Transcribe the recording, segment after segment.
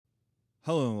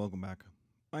Hello and welcome back.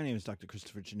 My name is Dr.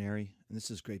 Christopher Gennari, and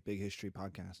this is Great Big History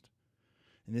Podcast.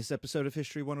 In this episode of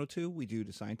History 102, we do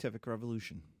the Scientific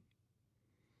Revolution.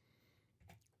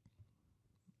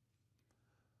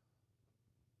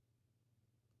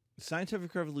 The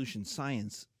Scientific Revolution,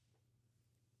 science,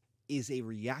 is a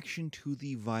reaction to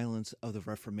the violence of the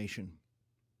Reformation.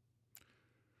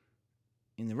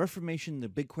 In the Reformation, the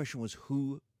big question was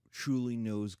who truly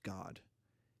knows God?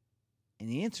 And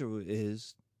the answer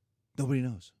is nobody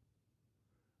knows.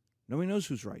 Nobody knows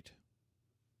who's right.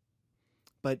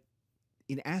 But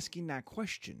in asking that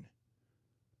question,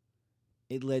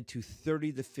 it led to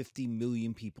 30 to 50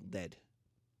 million people dead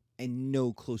and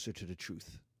no closer to the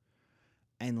truth.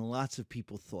 And lots of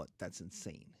people thought that's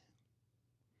insane.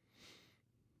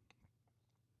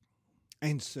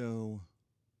 And so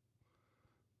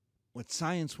what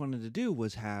science wanted to do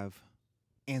was have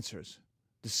answers,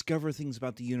 discover things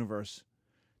about the universe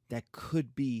that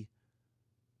could be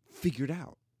figured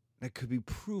out, that could be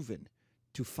proven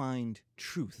to find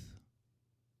truth.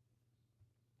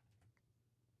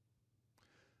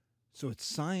 So what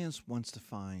science wants to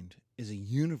find is a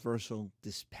universal,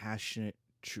 dispassionate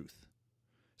truth.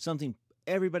 Something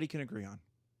everybody can agree on.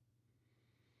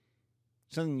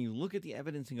 Something you look at the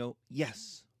evidence and go,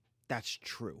 yes, that's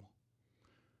true.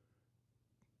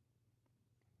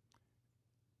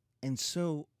 And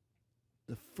so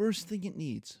the first thing it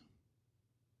needs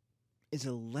is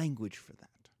a language for that.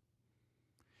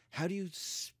 How do you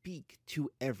speak to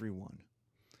everyone?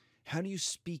 How do you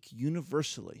speak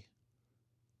universally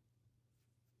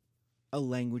a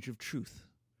language of truth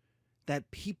that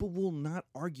people will not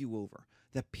argue over,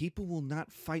 that people will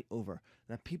not fight over,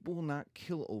 that people will not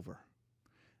kill over?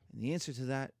 And the answer to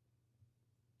that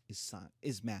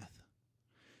is math.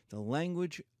 The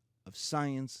language of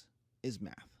science is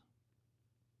math.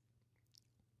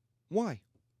 Why?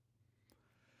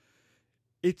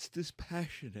 It's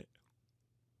dispassionate.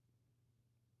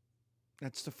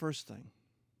 That's the first thing.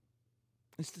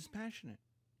 It's dispassionate.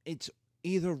 It's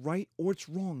either right or it's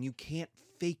wrong. You can't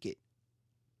fake it.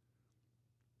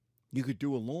 You could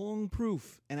do a long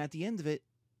proof, and at the end of it,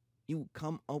 you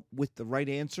come up with the right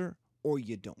answer or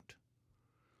you don't.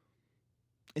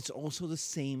 It's also the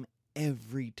same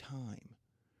every time.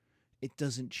 It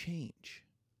doesn't change.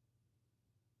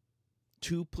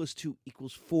 2 + 2 =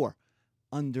 4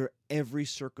 under every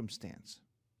circumstance.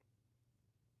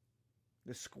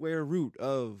 The square root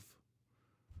of,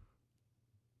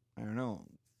 I don't know,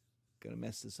 I'm going to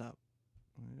mess this up.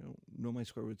 I don't know my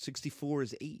square root. 64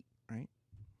 is 8, right?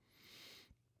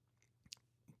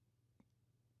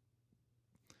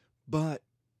 But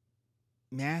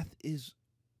math is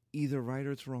either right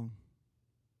or it's wrong.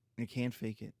 You can't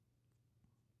fake it.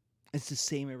 It's the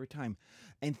same every time.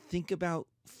 And think about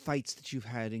fights that you've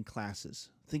had in classes.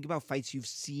 Think about fights you've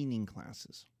seen in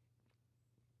classes.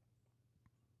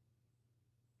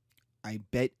 I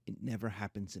bet it never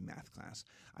happens in math class.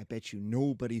 I bet you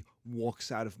nobody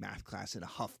walks out of math class in a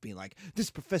huff being like, this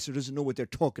professor doesn't know what they're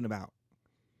talking about.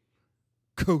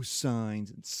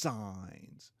 Cosines and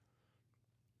sines.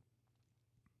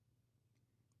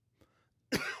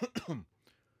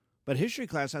 But history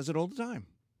class has it all the time.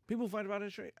 People fight about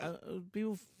history.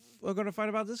 People are going to fight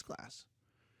about this class.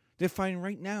 They're fighting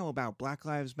right now about Black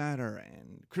Lives Matter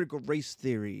and critical race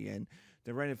theory, and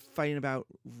they're fighting about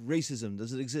racism.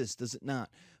 Does it exist? Does it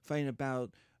not? Fighting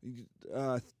about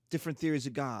different theories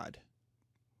of God.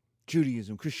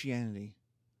 Judaism, Christianity,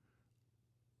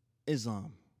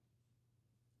 Islam.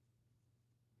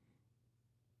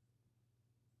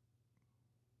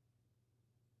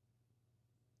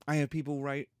 I have people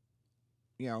write,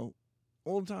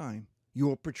 all the time,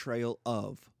 your portrayal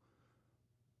of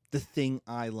the thing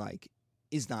I like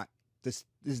is not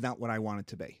what I want it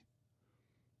to be.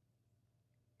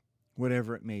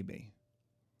 Whatever it may be.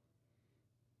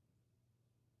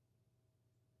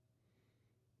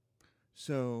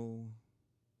 So,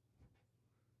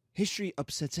 history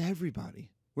upsets everybody.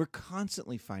 We're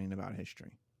constantly fighting about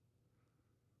history.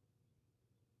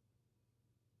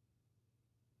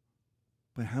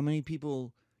 But how many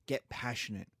people get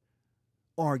passionate,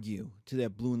 argue till they're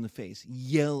blue in the face,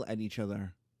 yell at each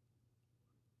other,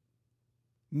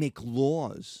 make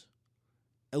laws,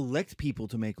 elect people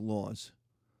to make laws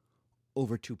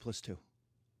over 2 + 2?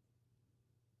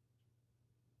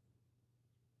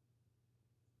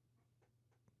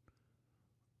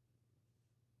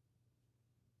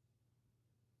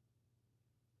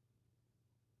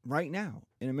 Right now,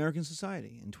 in American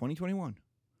society, in 2021,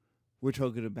 we're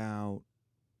talking about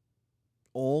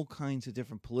all kinds of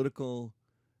different political,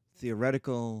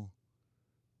 theoretical,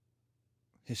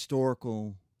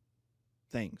 historical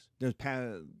things. There's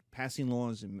passing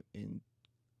laws in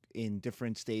in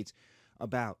different states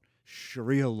about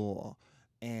Sharia law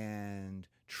and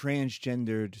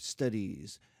transgendered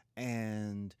studies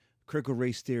and critical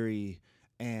race theory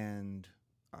and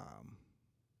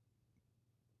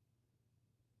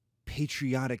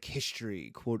patriotic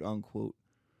history, quote unquote.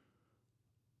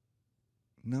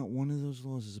 Not one of those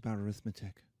laws is about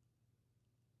arithmetic.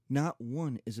 Not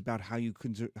one is about how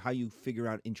you figure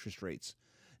out interest rates.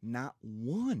 Not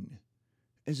one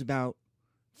is about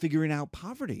figuring out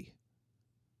poverty.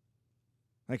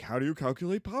 Like, how do you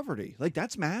calculate poverty? Like,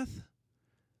 that's math.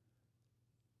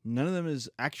 None of them is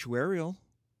actuarial.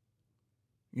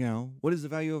 You know, what is the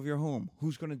value of your home?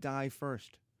 Who's going to die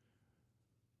first?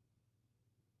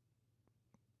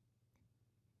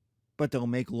 But they'll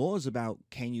make laws about,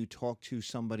 can you talk to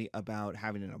somebody about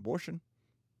having an abortion,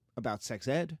 about sex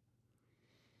ed,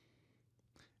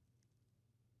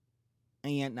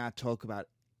 and yet not talk about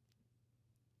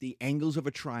the angles of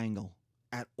a triangle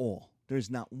at all.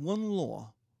 There's not one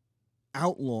law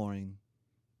outlawing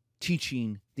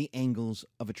teaching the angles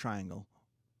of a triangle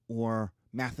or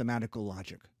mathematical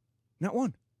logic. Not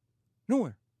one.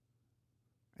 Nowhere.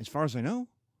 As far as I know.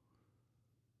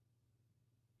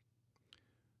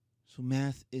 So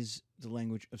math is the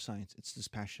language of science. It's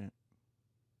dispassionate.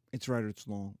 It's right or it's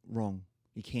wrong.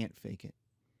 You can't fake it.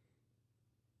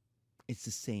 It's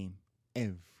the same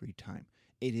every time.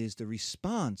 It is the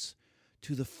response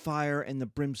to the fire and the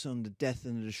brimstone, the death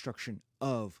and the destruction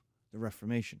of the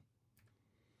Reformation.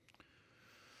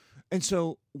 And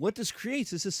so what this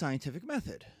creates is a scientific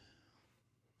method.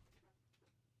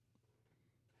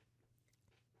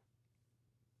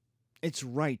 It's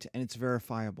right and it's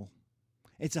verifiable.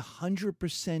 It's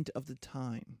 100% of the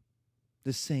time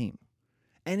the same.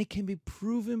 And it can be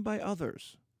proven by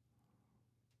others.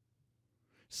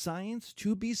 Science,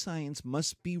 to be science,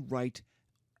 must be right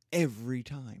every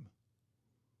time.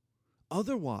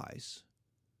 Otherwise,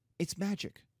 it's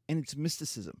magic and it's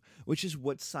mysticism, which is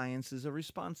what science is a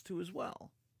response to as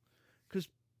well. Because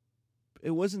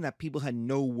it wasn't that people had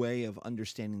no way of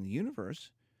understanding the universe.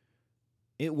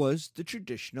 It was the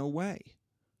traditional way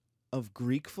of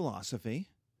Greek philosophy,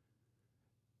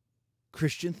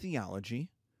 Christian theology,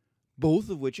 both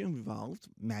of which involved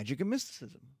magic and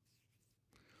mysticism.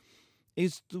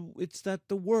 It's that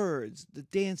the words, the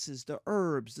dances, the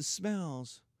herbs, the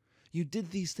smells, you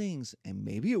did these things, and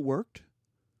maybe it worked.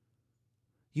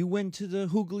 You went to the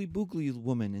Hoogly Boogly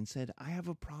woman and said, I have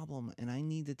a problem, and I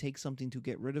need to take something to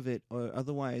get rid of it, or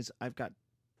otherwise I've got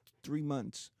 3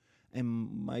 months, and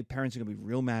my parents are going to be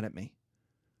real mad at me.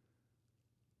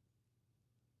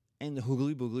 And the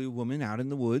Hoogly Boogly woman out in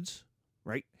the woods,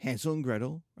 right? Hansel and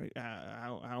Gretel, right?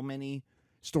 How many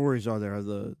stories are there of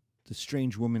the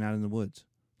strange woman out in the woods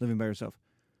living by herself,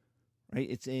 right?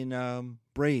 It's in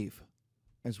Brave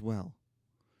as well.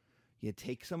 You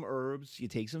take some herbs, you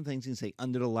take some things and say,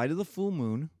 under the light of the full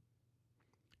moon,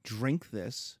 drink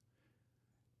this,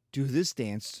 do this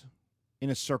dance in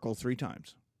a circle 3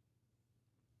 times.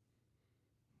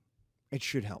 It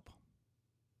should help.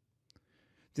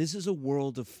 This is a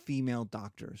world of female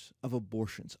doctors, of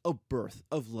abortions, of birth,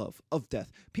 of love, of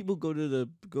death. People go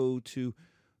to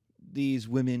these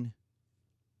women,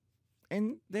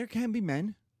 and there can be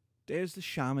men. There's the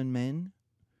shaman men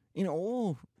in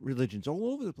all religions,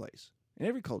 all over the place, in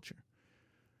every culture.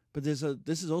 But this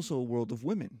is also a world of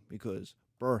women, because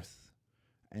birth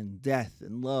and death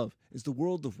and love is the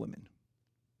world of women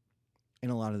in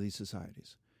a lot of these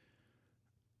societies.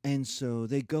 And so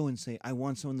they go and say, I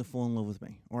want someone to fall in love with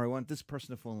me, or I want this person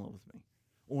to fall in love with me,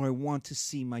 or I want to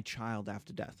see my child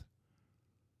after death.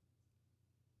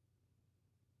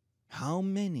 How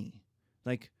many,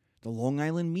 like the Long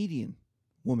Island median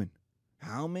woman,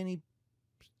 how many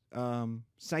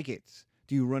psychics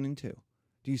do you run into?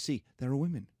 Do you see that are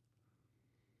women?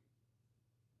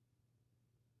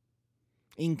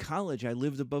 In college, I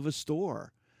lived above a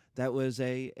store that was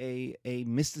a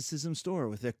mysticism store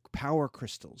with the power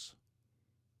crystals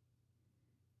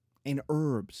and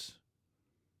herbs,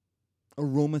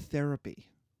 aromatherapy.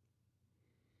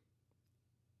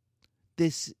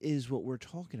 This is what we're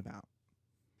talking about.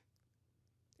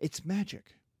 It's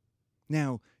magic.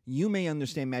 Now, you may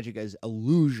understand magic as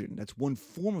illusion. That's one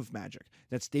form of magic.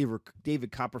 That's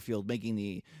David Copperfield making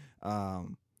the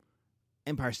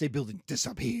Empire State Building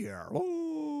disappear.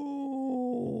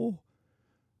 Oh!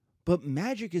 But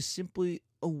magic is simply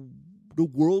the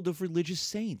world of religious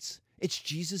saints. It's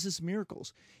Jesus'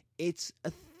 miracles. It's a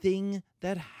thing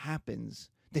that happens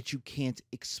that you can't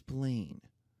explain.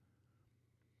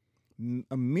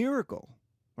 A miracle,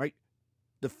 right?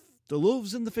 The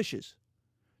loaves and the fishes.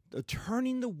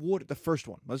 Turning the water, the first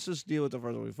one. Let's just deal with the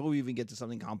first one before we even get to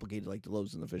something complicated like the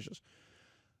loaves and the fishes.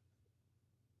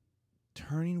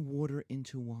 turning water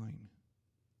into wine.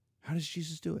 How does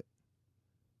Jesus do it?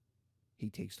 He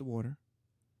takes the water,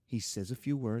 he says a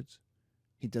few words,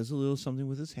 he does a little something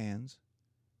with his hands,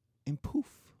 and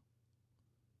poof.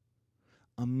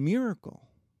 A miracle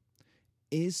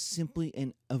is simply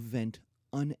an event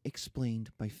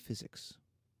unexplained by physics.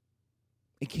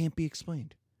 It can't be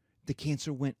explained. The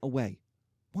cancer went away.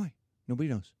 Why? Nobody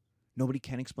knows. Nobody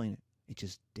can explain it. It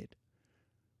just did.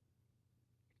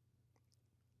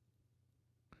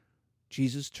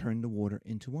 Jesus turned the water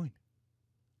into wine.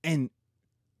 And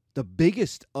the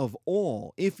biggest of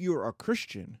all, if you're a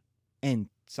Christian, and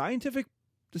the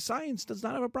science does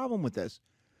not have a problem with this,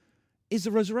 is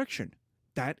the resurrection.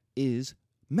 That is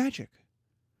magic.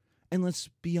 And let's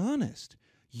be honest,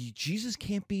 Jesus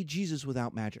can't be Jesus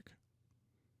without magic.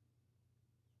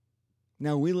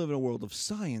 Now, we live in a world of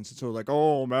science. It's sort of like,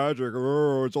 oh, magic,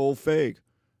 it's all fake.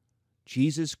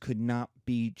 Jesus could not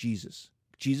be Jesus.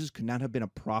 Jesus could not have been a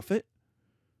prophet,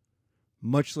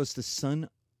 much less the Son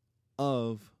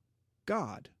of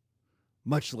God,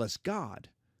 much less God,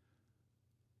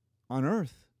 on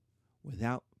earth,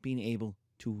 without being able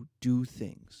to do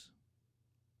things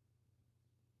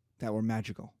that were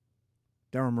magical,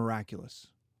 that were miraculous.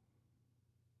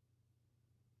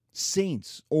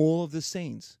 Saints, all of the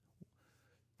saints,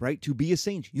 right? To be a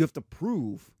saint, you have to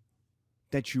prove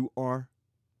that you are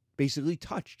basically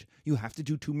touched. You have to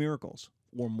do 2 miracles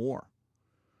or more,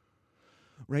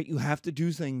 right? You have to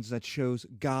do things that shows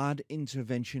God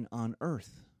intervention on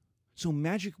earth. So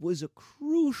magic was a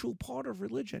crucial part of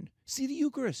religion. See the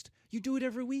Eucharist. You do it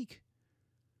every week.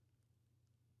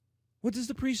 What does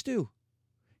the priest do?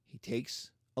 He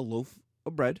takes a loaf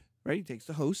of bread, right? He takes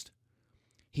the host.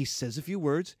 He says a few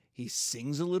words. He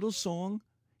sings a little song.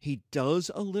 He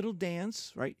does a little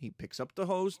dance, right? He picks up the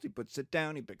host. He puts it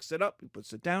down. He picks it up. He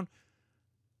puts it down.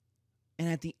 And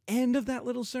at the end of that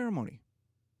little ceremony,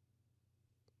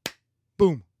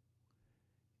 boom,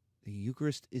 the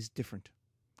Eucharist is different.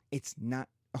 It's not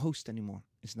a host anymore.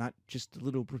 It's not just a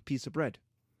little piece of bread.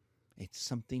 It's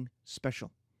something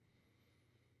special.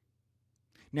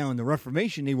 Now, in the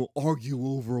Reformation, they will argue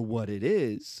over what it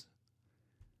is.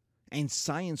 And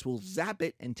science will zap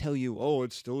it and tell you, oh,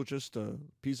 it's still just a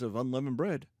piece of unleavened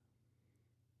bread.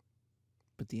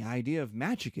 But the idea of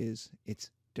magic is it's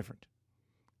different.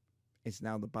 It's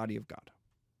now the body of God.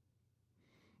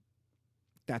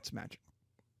 That's magic.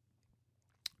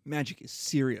 Magic is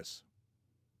serious.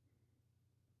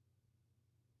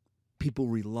 People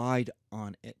relied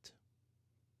on it.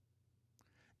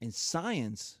 And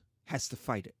science has to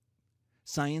fight it.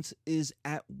 Science is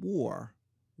at war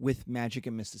with magic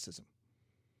and mysticism.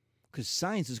 Because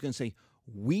science is going to say,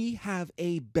 we have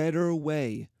a better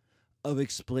way of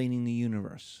explaining the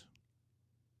universe.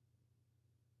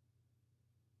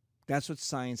 That's what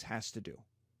science has to do.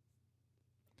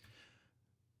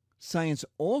 Science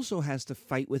also has to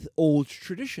fight with old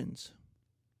traditions.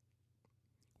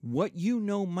 What you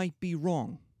know might be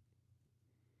wrong.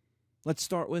 Let's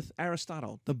start with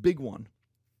Aristotle, the big one.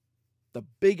 The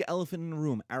big elephant in the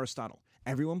room, Aristotle.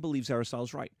 Everyone believes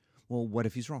Aristotle's right. Well, what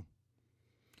if he's wrong?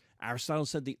 Aristotle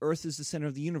said the earth is the center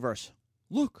of the universe.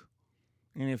 Look.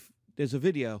 And if there's a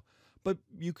video, but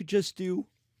you could just do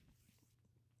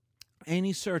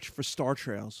any search for star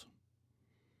trails.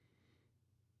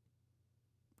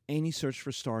 Any search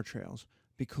for star trails.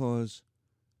 Because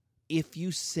if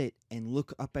you sit and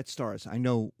look up at stars, I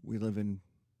know we live in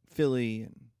Philly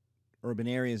and urban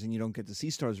areas and you don't get to see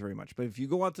stars very much. But if you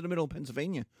go out to the middle of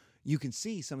Pennsylvania, you can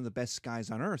see some of the best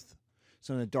skies on earth,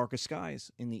 some of the darkest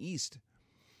skies in the east.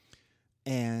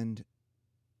 And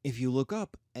if you look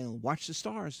up and watch the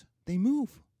stars, they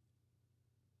move.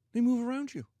 They move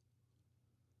around you.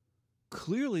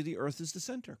 Clearly, the earth is the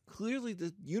center. Clearly,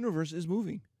 the universe is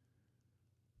moving.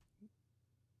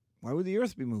 Why would the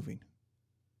earth be moving?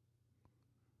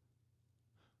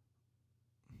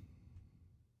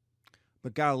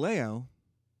 But Galileo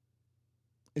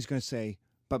is going to say,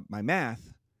 but my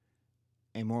math,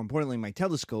 and more importantly, my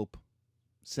telescope,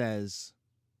 says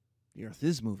the earth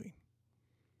is moving.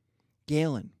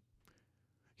 Galen,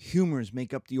 humors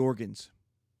make up the organs,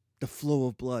 the flow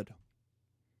of blood,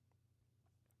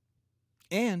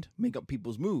 and make up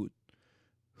people's mood.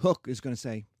 Hooke is going to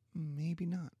say, maybe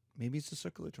not. Maybe it's the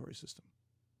circulatory system.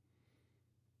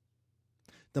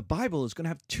 The Bible is going to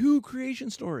have 2 creation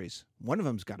stories. One of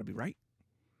them's got to be right.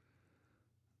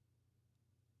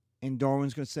 And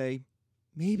Darwin's going to say,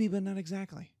 maybe, but not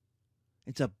exactly.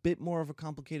 It's a bit more of a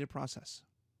complicated process.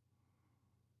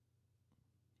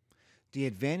 The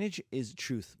advantage is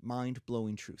truth,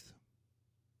 mind-blowing truth.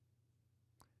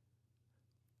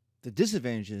 The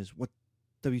disadvantage is, what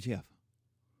WTF?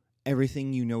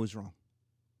 Everything you know is wrong.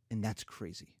 And that's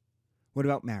crazy. What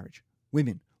about marriage?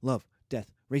 Women, love,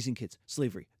 death, raising kids,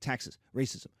 slavery, taxes,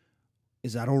 racism.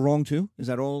 Is that all wrong too? Is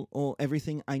that all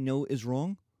everything I know is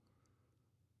wrong?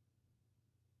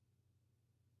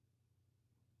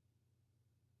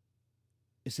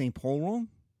 Is St. Paul wrong?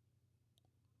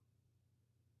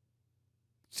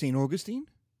 St. Augustine?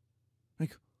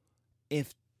 Like,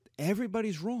 if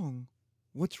everybody's wrong,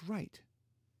 what's right?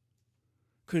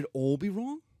 Could it all be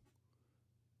wrong?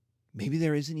 Maybe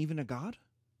there isn't even a God?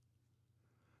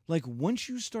 Like, once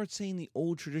you start saying the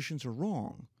old traditions are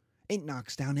wrong, it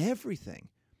knocks down everything.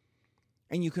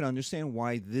 And you can understand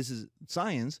why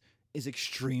science is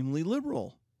extremely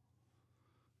liberal.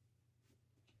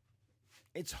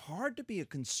 It's hard to be a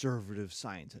conservative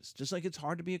scientist, just like it's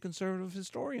hard to be a conservative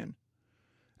historian.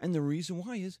 And the reason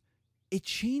why is it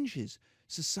changes.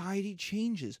 Society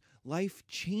changes. Life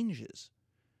changes.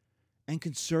 And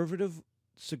conservatism,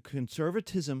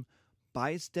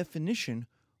 by its definition,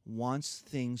 wants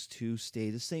things to stay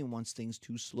the same, wants things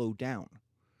to slow down,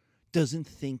 doesn't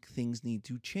think things need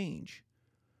to change.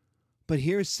 But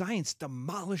here's science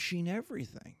demolishing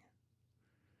everything.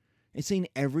 It's saying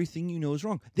everything you know is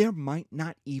wrong. There might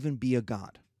not even be a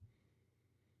God.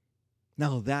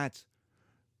 Now that's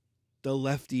the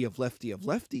lefty of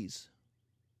lefties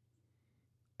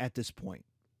at this point.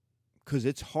 Because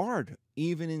it's hard,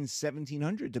 even in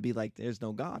 1700, to be like, there's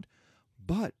no God.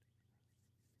 But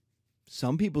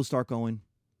some people start going,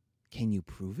 can you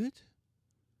prove it?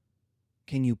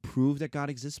 Can you prove that God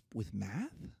exists with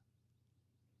math?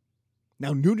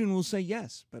 Now, Newton will say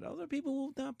yes, but other people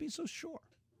will not be so sure.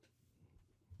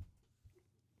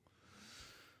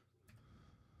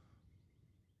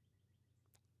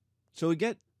 So we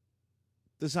get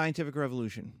the scientific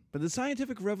revolution. But the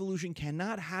scientific revolution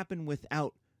cannot happen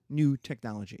without new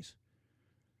technologies.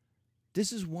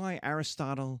 This is why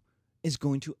Aristotle is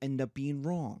going to end up being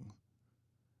wrong.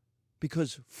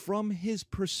 Because from his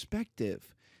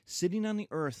perspective, sitting on the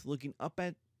earth looking up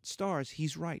at stars,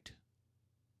 he's right.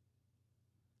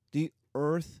 The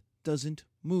earth doesn't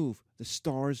move. The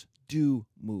stars do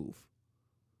move.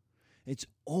 It's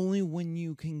only when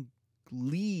you can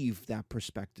leave that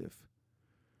perspective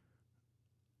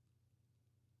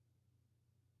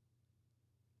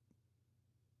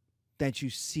that you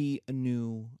see a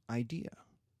new idea.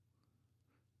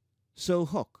 So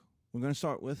Hooke, we're going to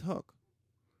start with Hooke,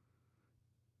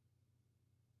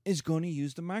 is going to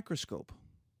use the microscope.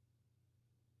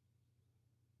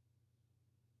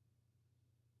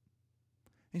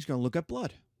 He's going to look at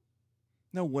blood.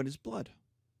 Now, what is blood?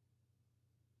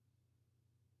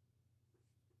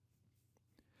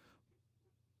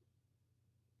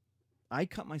 I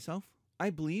cut myself.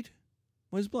 I bleed.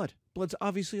 What is blood? Blood's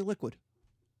obviously a liquid.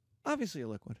 Obviously a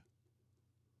liquid.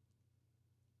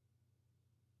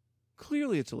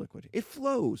 Clearly it's a liquid. It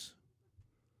flows.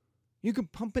 You can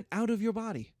pump it out of your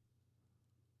body.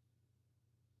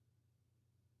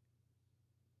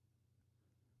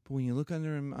 But when you look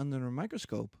under a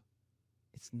microscope,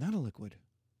 it's not a liquid.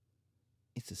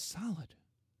 It's a solid.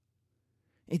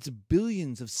 It's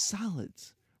billions of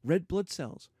solids, red blood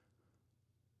cells,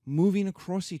 moving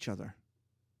across each other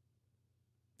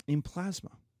in plasma.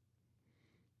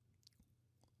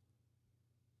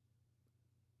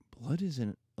 Blood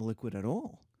isn't a liquid at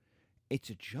all. It's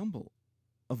a jumble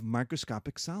of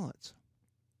microscopic solids.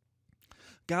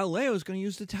 Galileo is going to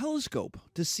use the telescope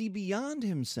to see beyond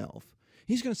himself.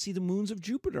 He's going to see the moons of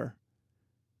Jupiter.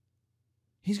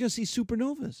 He's going to see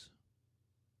supernovas.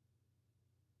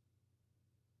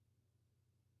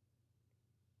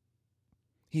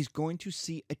 He's going to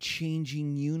see a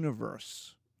changing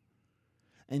universe.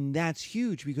 And that's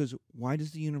huge because why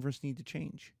does the universe need to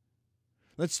change?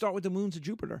 Let's start with the moons of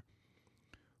Jupiter.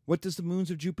 What does the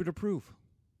moons of Jupiter prove?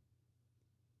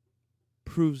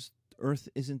 Proves Earth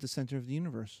isn't the center of the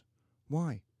universe.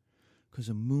 Why? Because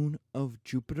a moon of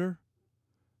Jupiter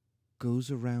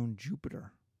goes around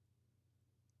Jupiter.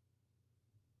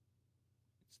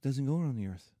 It doesn't go around the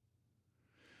Earth.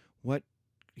 What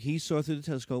he saw through the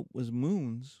telescope was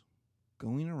moons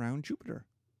going around Jupiter,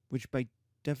 which by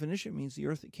definition means the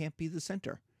Earth can't be the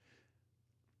center.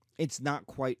 It's not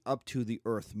quite up to the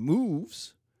Earth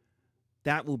moves.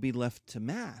 That will be left to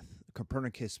math,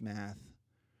 Copernicus math,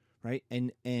 right?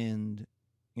 And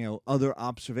other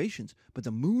observations. But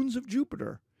the moons of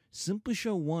Jupiter simply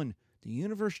show, one, the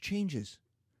universe changes.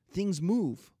 Things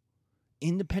move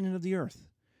independent of the Earth.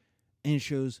 And it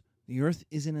shows the Earth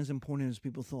isn't as important as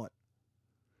people thought.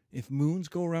 If moons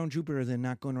go around Jupiter, they're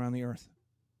not going around the Earth.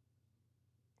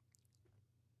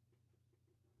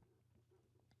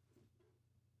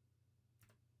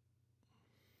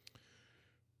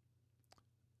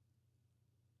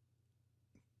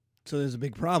 So there's a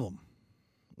big problem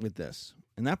with this.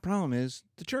 And that problem is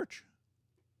the church.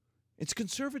 It's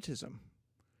conservatism.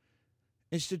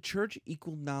 It's the church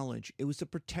equal knowledge. It was the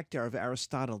protector of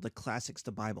Aristotle, the classics,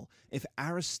 the Bible. If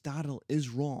Aristotle is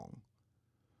wrong,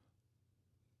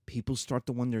 people start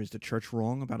to wonder, is the church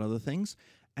wrong about other things?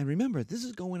 And remember, this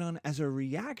is going on as a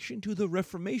reaction to the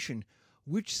Reformation,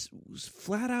 which was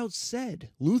flat out said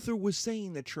Luther was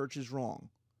saying the church is wrong.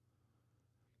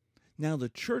 Now, the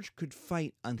church could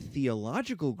fight on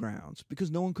theological grounds because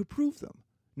no one could prove them.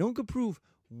 No one could prove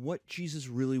what Jesus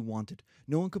really wanted.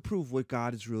 No one could prove what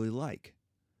God is really like.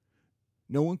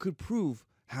 No one could prove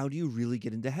how do you really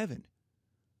get into heaven.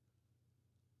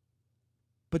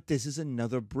 But this is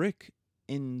another brick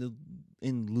in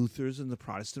Luther's and the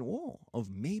Protestant wall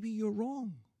of maybe you're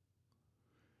wrong.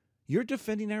 You're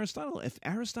defending Aristotle. If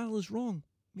Aristotle is wrong,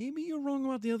 maybe you're wrong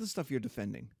about the other stuff you're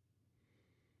defending.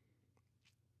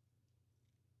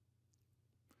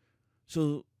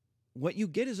 So what you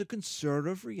get is a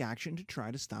conservative reaction to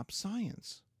try to stop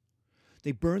science.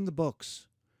 They burn the books.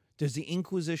 There's the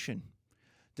Inquisition.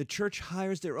 The church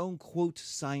hires their own, quote,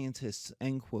 scientists,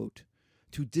 end quote,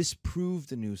 to disprove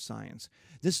the new science.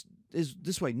 This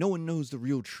way, no one knows the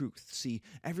real truth. See,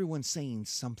 everyone's saying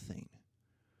something,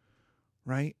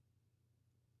 right?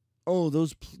 Oh,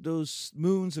 those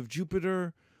moons of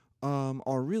Jupiter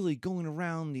are really going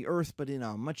around the Earth, but in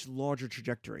a much larger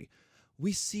trajectory.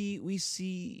 We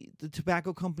see the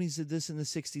tobacco companies did this in the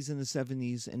 60s and the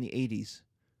 70s and the 80s.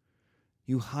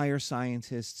 You hire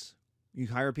scientists. You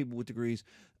hire people with degrees.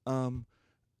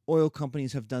 Oil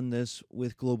companies have done this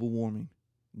with global warming.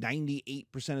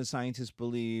 98% of scientists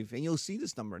believe, and you'll see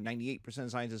this number, 98%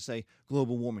 of scientists say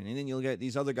global warming. And then you'll get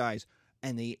these other guys,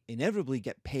 and they inevitably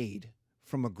get paid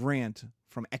from a grant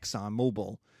from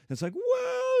ExxonMobil. It's like,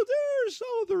 well, there's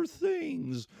other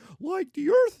things, like the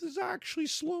Earth is actually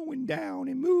slowing down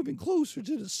and moving closer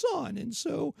to the sun. And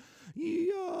so,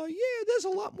 yeah, there's a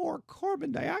lot more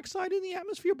carbon dioxide in the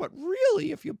atmosphere. But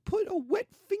really, if you put a wet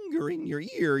finger in your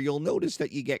ear, you'll notice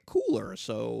that you get cooler.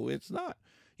 So it's not.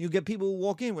 You get people who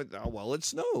walk in with, oh, well, it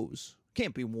snows.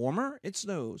 Can't be warmer. It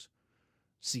snows.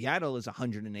 Seattle is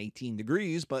 118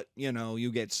 degrees, but,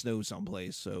 you get snow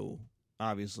someplace. So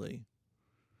obviously,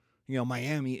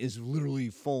 Miami is literally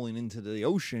falling into the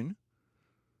ocean.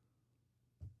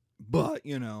 But,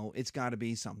 it's got to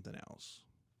be something else.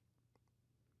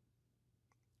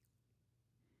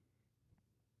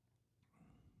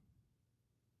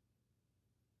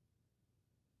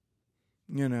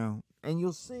 And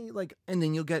you'll see, and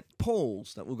then you'll get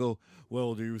polls that will go,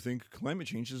 well, do you think climate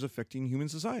change is affecting human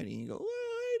society? And you go, well,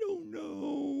 I don't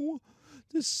know.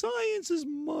 The science is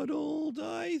muddled.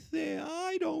 I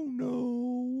don't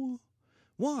know.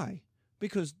 Why?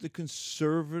 Because the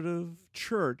conservative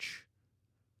church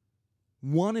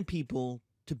wanted people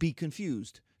to be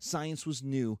confused. Science was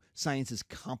new. Science is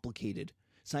complicated.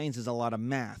 Science is a lot of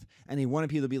math. And they wanted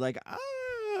people to be like,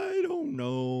 I don't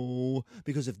know.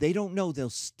 Because if they don't know, they'll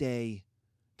stay.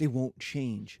 They won't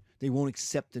change. They won't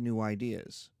accept the new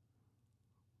ideas,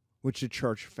 which the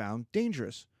church found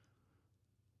dangerous,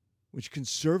 which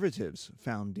conservatives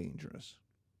found dangerous.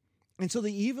 And so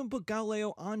they even put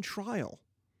Galileo on trial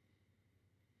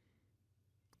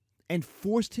and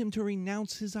forced him to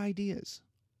renounce his ideas,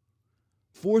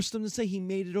 forced him to say he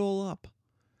made it all up.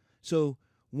 So,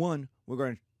 1, we're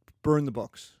going to burn the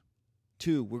books.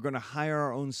 2, we're going to hire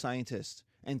our own scientists.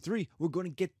 And 3, we're going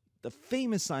to get the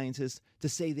famous scientists to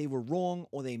say they were wrong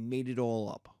or they made it all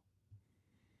up.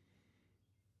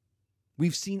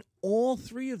 We've seen all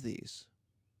 3 of these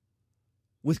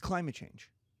with climate change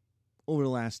over the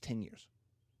last 10 years.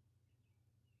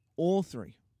 All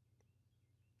 3.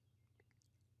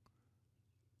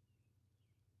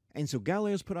 And so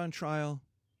Galileo's put on trial.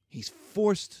 He's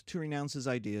forced to renounce his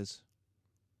ideas.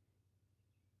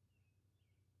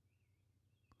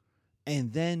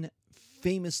 And then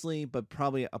famously, but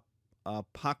probably it's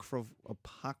apocryphal.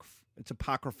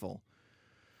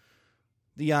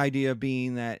 The idea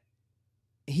being that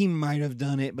he might have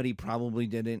done it, but he probably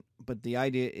didn't. But the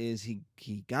idea is he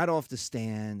got off the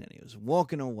stand and he was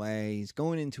walking away. He's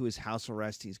going into his house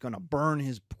arrest. He's going to burn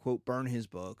his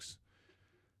books.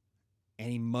 And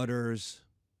he mutters,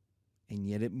 and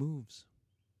yet it moves.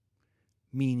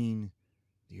 Meaning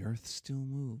the earth still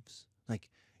moves.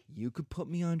 Like, you could put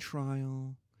me on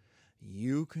trial.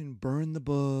 You can burn the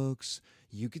books.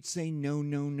 You could say no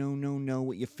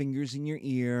with your fingers in your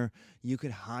ear. You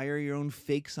could hire your own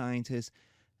fake scientists.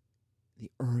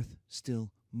 The earth still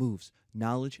moves.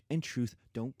 Knowledge and truth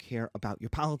don't care about your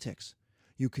politics.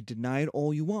 You could deny it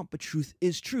all you want, but truth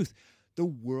is truth.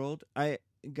 I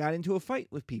got into a fight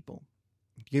with people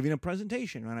giving a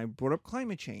presentation and I brought up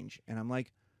climate change. And I'm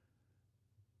like,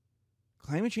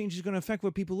 climate change is going to affect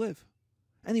where people live.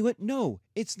 And he went, no,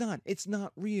 it's not. It's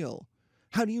not real.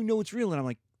 How do you know it's real? And I'm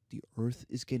like, the earth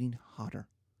is getting hotter.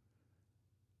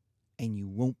 And you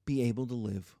won't be able to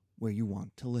live where you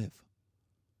want to live.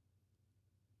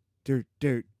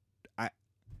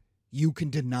 You can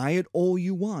deny it all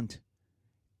you want.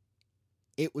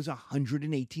 It was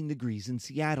 118 degrees in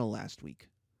Seattle last week.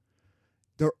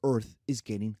 The earth is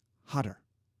getting hotter.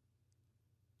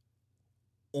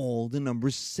 All the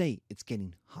numbers say it's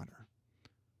getting hotter.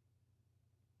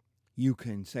 You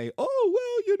can say, oh, well,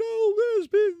 there's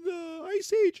been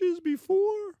ice ages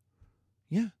before.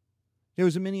 Yeah, there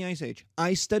was a mini ice age.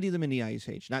 I study the mini ice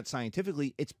age. Not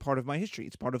scientifically. It's part of my history.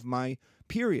 It's part of my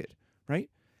period, right?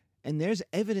 And there's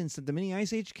evidence that the mini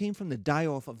ice age came from the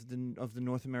die-off of the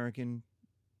North American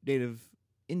native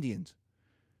Indians,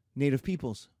 native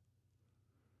peoples.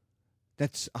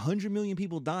 That's 100 million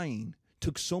people dying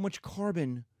took so much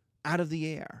carbon out of the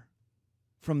air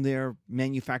from their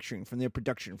manufacturing, from their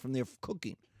production, from their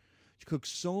cooking. It took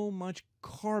so much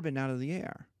carbon out of the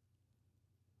air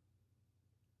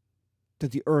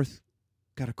that the earth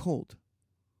got a cold.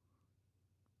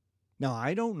 Now,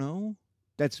 I don't know.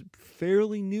 That's a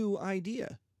fairly new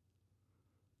idea.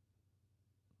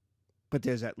 But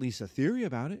there's at least a theory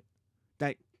about it,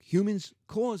 that humans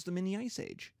caused the mini ice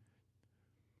age.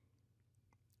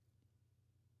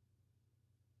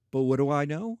 But what do I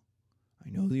know? I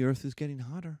know the earth is getting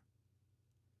hotter.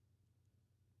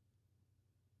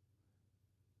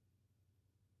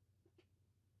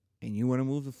 And you want to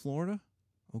move to Florida?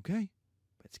 Okay,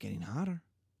 but it's getting hotter.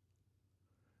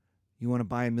 You want to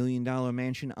buy $1 million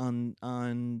mansion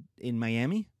in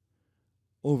Miami,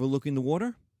 overlooking the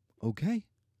water? Okay,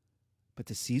 but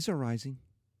the seas are rising.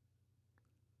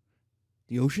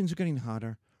 The oceans are getting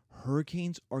hotter.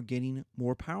 Hurricanes are getting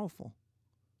more powerful.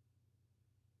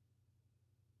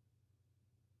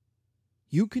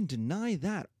 You can deny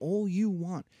that all you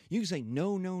want. You can say,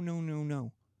 no.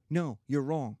 No, you're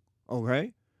wrong.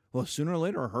 Okay? Well, sooner or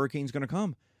later, a hurricane's going to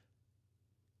come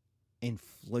and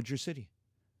flood your city.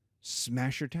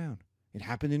 Smash your town. It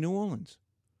happened in New Orleans.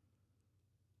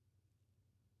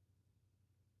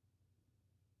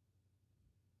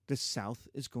 The South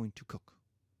is going to cook.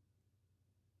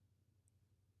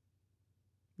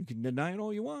 You can deny it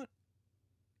all you want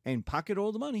and pocket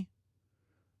all the money.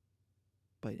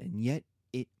 And yet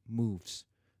it moves.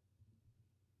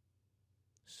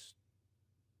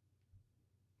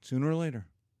 Sooner or later.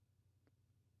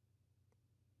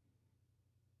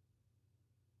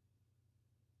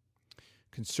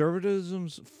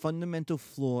 Conservatism's fundamental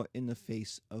flaw in the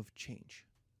face of change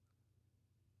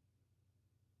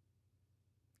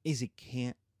is it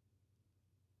can't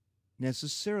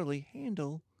necessarily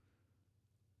handle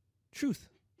truth.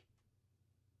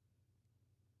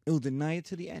 It will deny it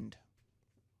to the end.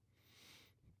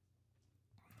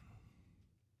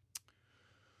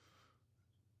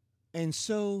 And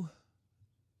so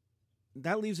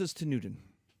that leaves us to Newton.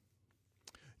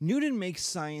 Newton makes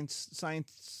science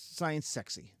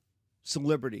sexy,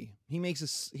 celebrity. He makes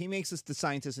us the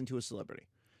scientist into a celebrity.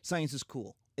 Science is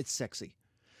cool. It's sexy.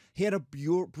 He had a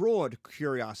broad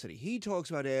curiosity. He talks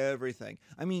about everything.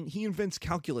 I mean, he invents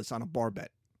calculus on a bar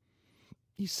bet.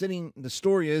 The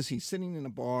story is he's sitting in a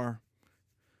bar,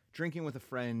 drinking with a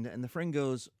friend, and the friend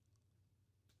goes,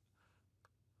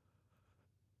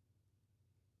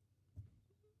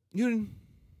 Newton,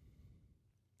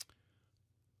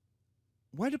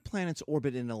 why do planets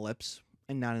orbit in an ellipse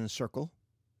and not in a circle?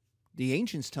 The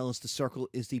ancients tell us the circle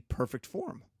is the perfect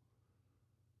form.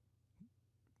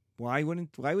 Why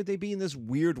would they be in this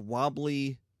weird,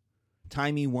 wobbly,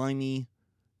 timey-wimey,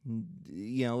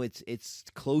 it's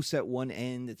close at one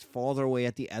end, it's farther away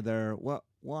at the other.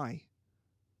 Why?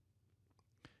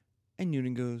 And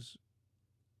Newton goes,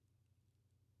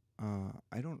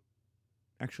 I don't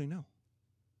actually know.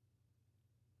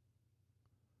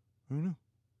 I don't know.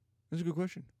 That's a good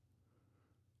question.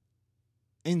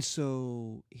 And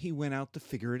so he went out to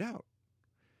figure it out.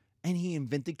 And he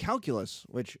invented calculus,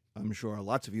 which I'm sure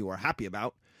lots of you are happy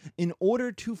about, in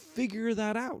order to figure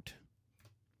that out.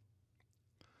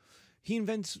 He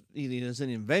doesn't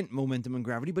invent momentum and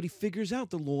gravity, but he figures out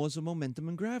the laws of momentum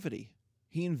and gravity.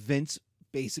 He invents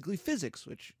basically physics,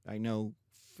 which I know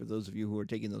for those of you who are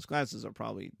taking those classes are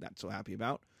probably not so happy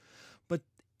about. But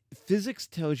physics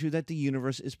tells you that the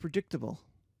universe is predictable.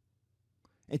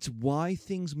 It's why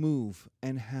things move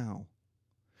and how.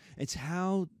 It's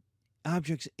how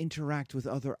objects interact with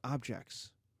other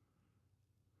objects.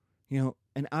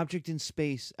 An object in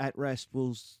space at rest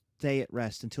will stay at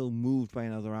rest until moved by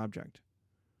another object.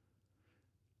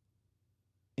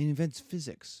 It invents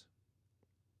physics.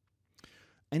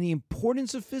 And the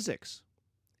importance of physics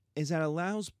is that it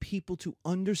allows people to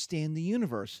understand the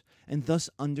universe and thus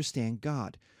understand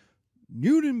God.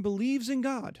 Newton believes in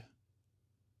God.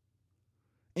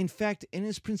 In fact, in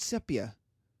his Principia,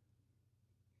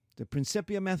 the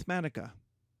Principia Mathematica,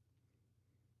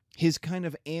 his kind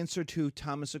of answer to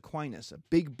Thomas Aquinas, a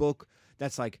big book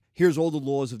that's like, here's all the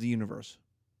laws of the universe,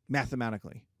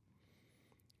 mathematically.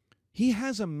 He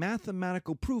has a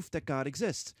mathematical proof that God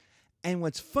exists. And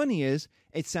what's funny is,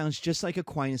 it sounds just like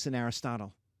Aquinas and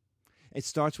Aristotle. It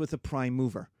starts with a prime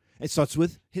mover. It starts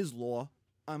with his law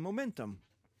on momentum.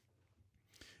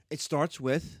 It starts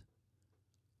with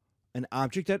an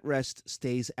object at rest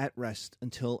stays at rest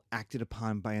until acted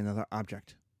upon by another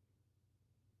object.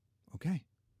 Okay,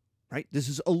 right? This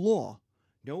is a law.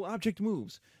 No object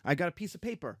moves. I got a piece of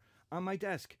paper on my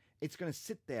desk. It's going to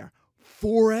sit there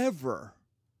forever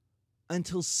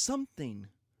until something,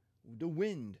 the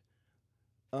wind,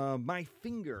 my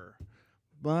finger,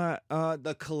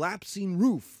 the collapsing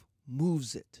roof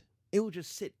moves it. It will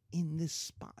just sit in this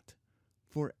spot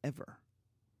forever.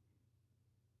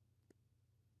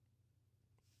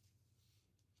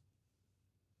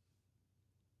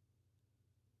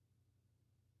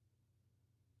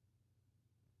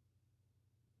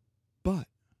 But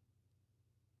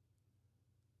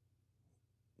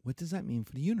what does that mean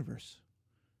for the universe?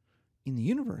 In the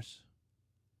universe,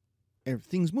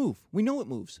 things move. We know it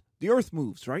moves. The Earth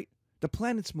moves, right? The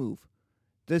planets move.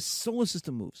 The solar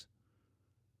system moves.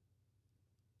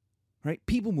 Right?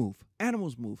 People move.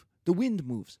 Animals move. The wind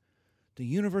moves. The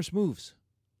universe moves.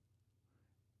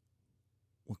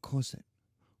 What caused it?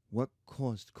 What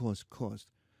caused?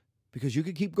 Because you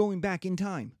could keep going back in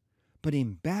time. But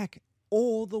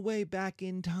all the way back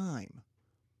in time,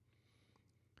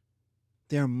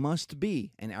 there must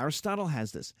be, and Aristotle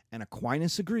has this, and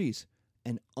Aquinas agrees,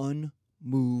 an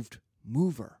unmoved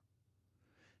mover.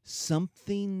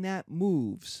 Something that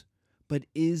moves, but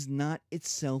is not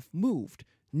itself moved.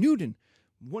 Newton,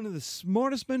 one of the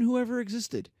smartest men who ever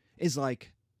existed, is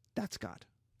like, that's God.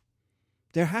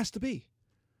 There has to be.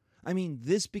 I mean,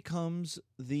 this becomes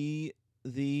the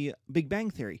Big Bang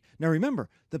Theory. Now remember,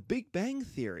 the Big Bang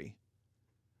Theory,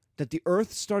 that the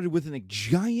Earth started with a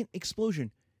giant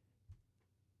explosion,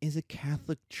 is a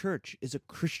Catholic Church, is a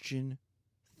Christian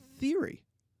theory.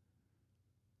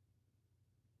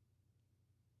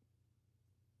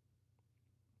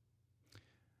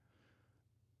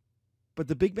 But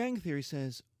the Big Bang Theory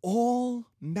says all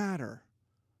matter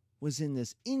was in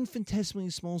this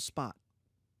infinitesimally small spot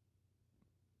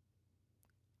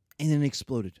and then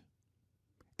exploded.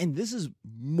 And this is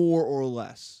more or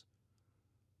less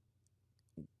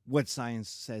what science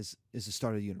says is the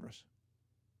start of the universe.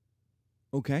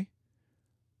 Okay?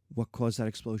 What caused that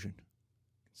explosion?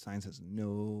 Science has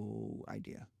no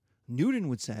idea. Newton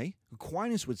would say,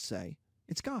 Aquinas would say,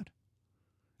 it's God.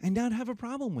 And not have a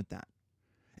problem with that.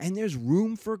 And there's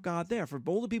room for God there. For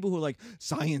all the people who are like,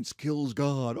 science kills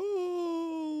God.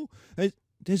 Oh,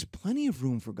 there's plenty of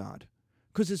room for God.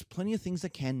 Because there's plenty of things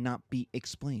that cannot be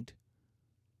explained.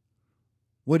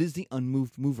 What is the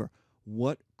unmoved mover?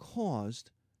 What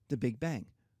caused the Big Bang?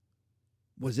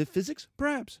 Was it physics?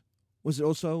 Perhaps. Was it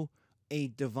also a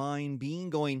divine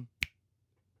being going,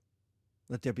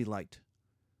 let there be light?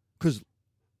 Because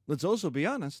let's also be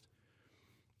honest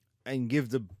and give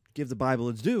the Bible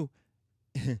its due.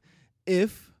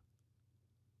 If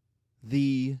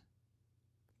the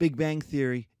Big Bang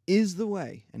Theory is the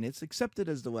way, and it's accepted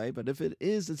as the way, but if it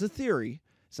is, it's a theory,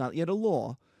 it's not yet a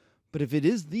law, but if it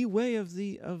is the way of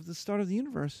the start of the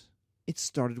universe, it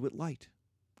started with light.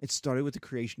 It started with the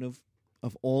creation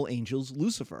of all angels,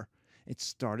 Lucifer. It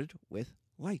started with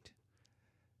light.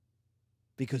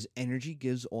 Because energy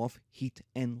gives off heat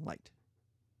and light.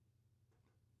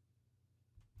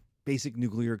 Basic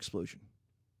nuclear explosion.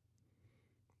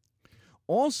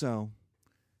 Also,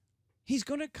 he's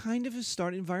going to kind of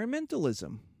start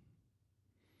environmentalism.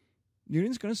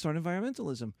 Newton's going to start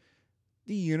environmentalism.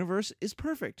 The universe is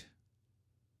perfect.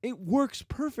 It works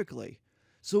perfectly.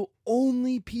 So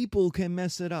only people can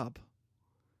mess it up.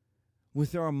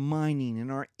 With our mining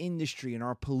and our industry and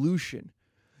our pollution,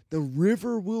 the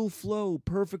river will flow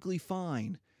perfectly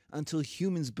fine until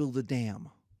humans build a dam.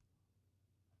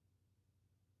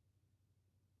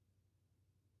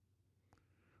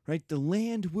 Right? The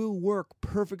land will work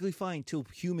perfectly fine till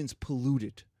humans pollute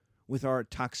it with our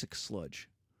toxic sludge.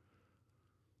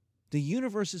 The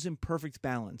universe is in perfect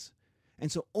balance.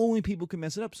 And so only people can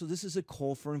mess it up. So this is a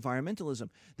call for environmentalism,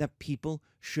 that people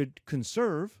should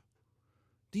conserve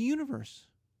the universe,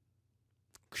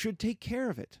 should take care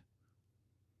of it.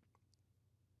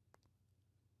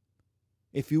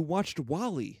 If you watched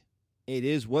WALL-E, it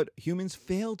is what humans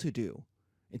fail to do.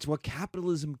 It's what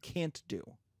capitalism can't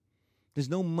do. There's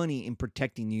no money in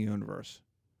protecting the universe.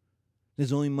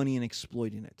 There's only money in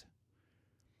exploiting it.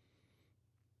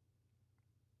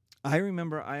 I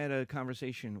remember I had a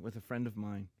conversation with a friend of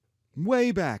mine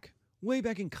way back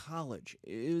in college.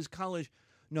 It was college.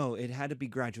 No, it had to be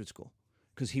graduate school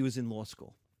because he was in law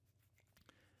school.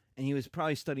 And he was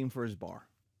probably studying for his bar.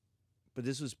 But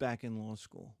this was back in law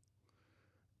school.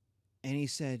 And he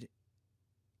said,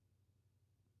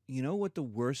 you know what the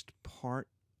worst part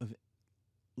of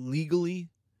legally,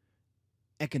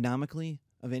 economically,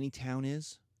 of any town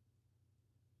is?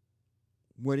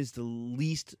 What is the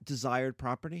least desired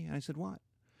property? And I said, what?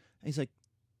 And he's like,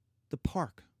 the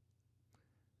park.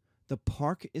 The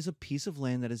park is a piece of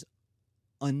land that is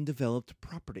undeveloped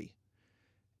property.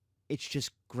 It's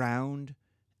just ground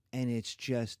and it's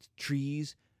just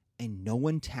trees and no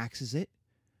one taxes it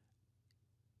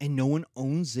and no one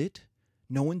owns it.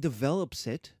 No one develops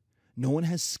it. No one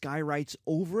has sky rights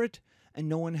over it and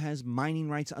no one has mining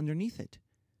rights underneath it.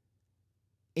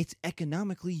 It's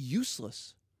economically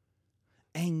useless.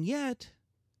 And yet,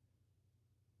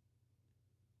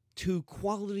 to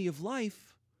quality of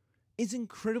life is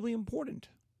incredibly important.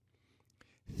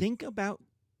 Think about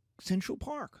Central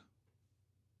Park.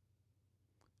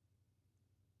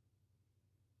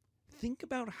 Think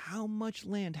about how much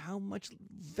land, how much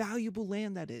valuable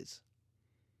land that is.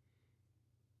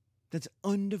 That's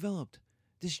undeveloped.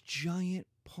 This giant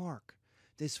park.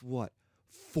 This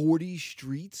 40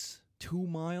 streets, 2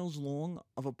 miles long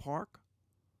of a park?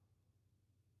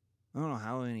 I don't know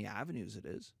how many avenues it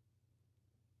is.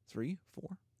 3,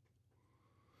 4.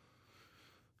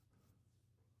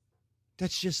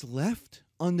 That's just left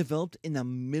undeveloped in the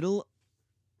middle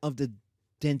of the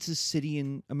densest city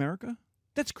in America?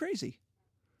 That's crazy.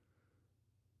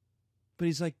 But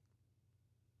he's like,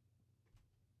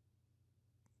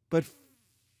 but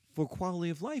for quality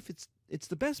of life, it's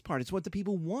the best part. It's what the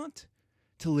people want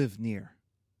to live near.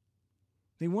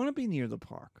 They want to be near the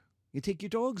park. You take your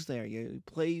dogs there. You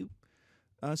play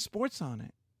sports on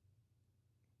it.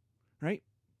 Right?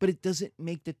 But it doesn't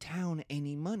make the town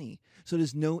any money. So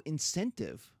there's no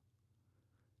incentive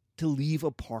to leave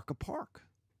a park a park.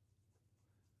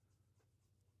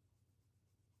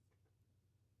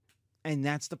 And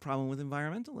that's the problem with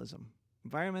environmentalism.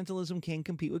 Environmentalism can't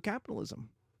compete with capitalism.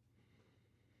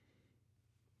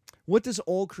 What this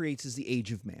all creates is the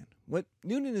age of man. What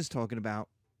Newton is talking about,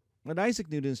 what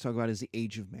Isaac Newton is talking about, is the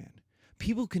age of man.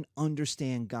 People can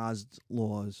understand God's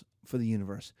laws for the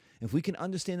universe. If we can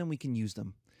understand them, we can use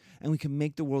them. And we can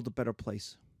make the world a better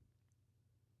place.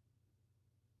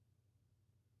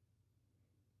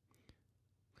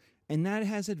 And that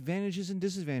has advantages and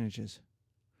disadvantages.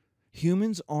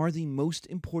 Humans are the most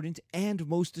important and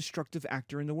most destructive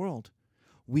actor in the world.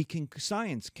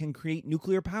 Science can create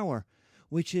nuclear power,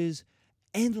 which is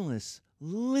endless,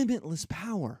 limitless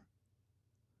power.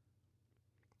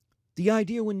 The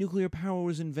idea when nuclear power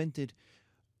was invented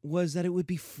was that it would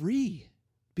be free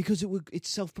because it's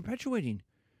self-perpetuating.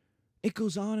 It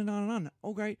goes on and on and on.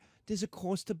 Okay, there's a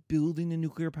cost to building a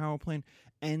nuclear power plant,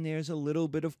 and there's a little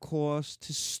bit of cost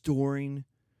to storing,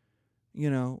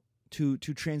 to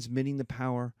transmitting the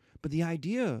power. But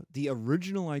the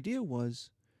original idea was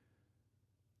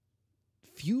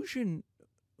fusion.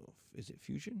 Is it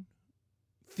fusion?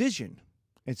 Fission.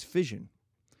 It's fission.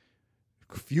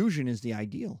 Fusion is the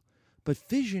ideal. But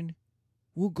fission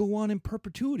will go on in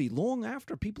perpetuity long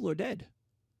after people are dead.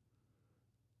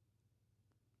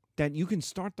 That you can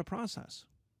start the process.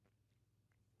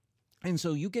 And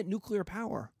so you get nuclear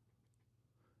power.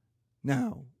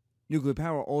 Now, nuclear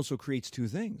power also creates two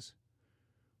things.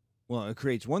 Well, it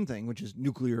creates one thing, which is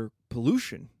nuclear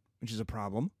pollution, which is a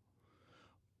problem.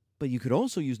 But you could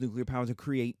also use nuclear power to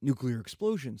create nuclear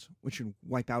explosions, which would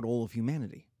wipe out all of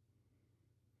humanity.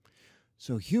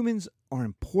 So humans are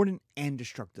important and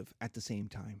destructive at the same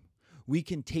time. We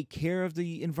can take care of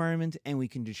the environment and we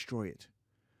can destroy it.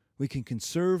 We can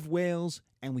conserve whales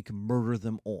and we can murder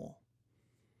them all.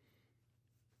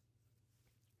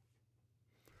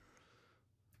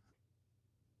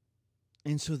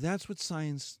 And so that's what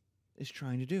science is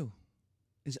trying to do,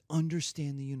 is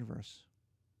understand the universe.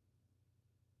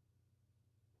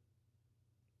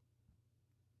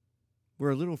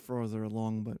 We're a little further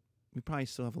along, but we probably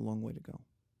still have a long way to go.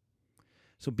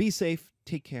 So be safe.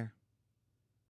 Take care.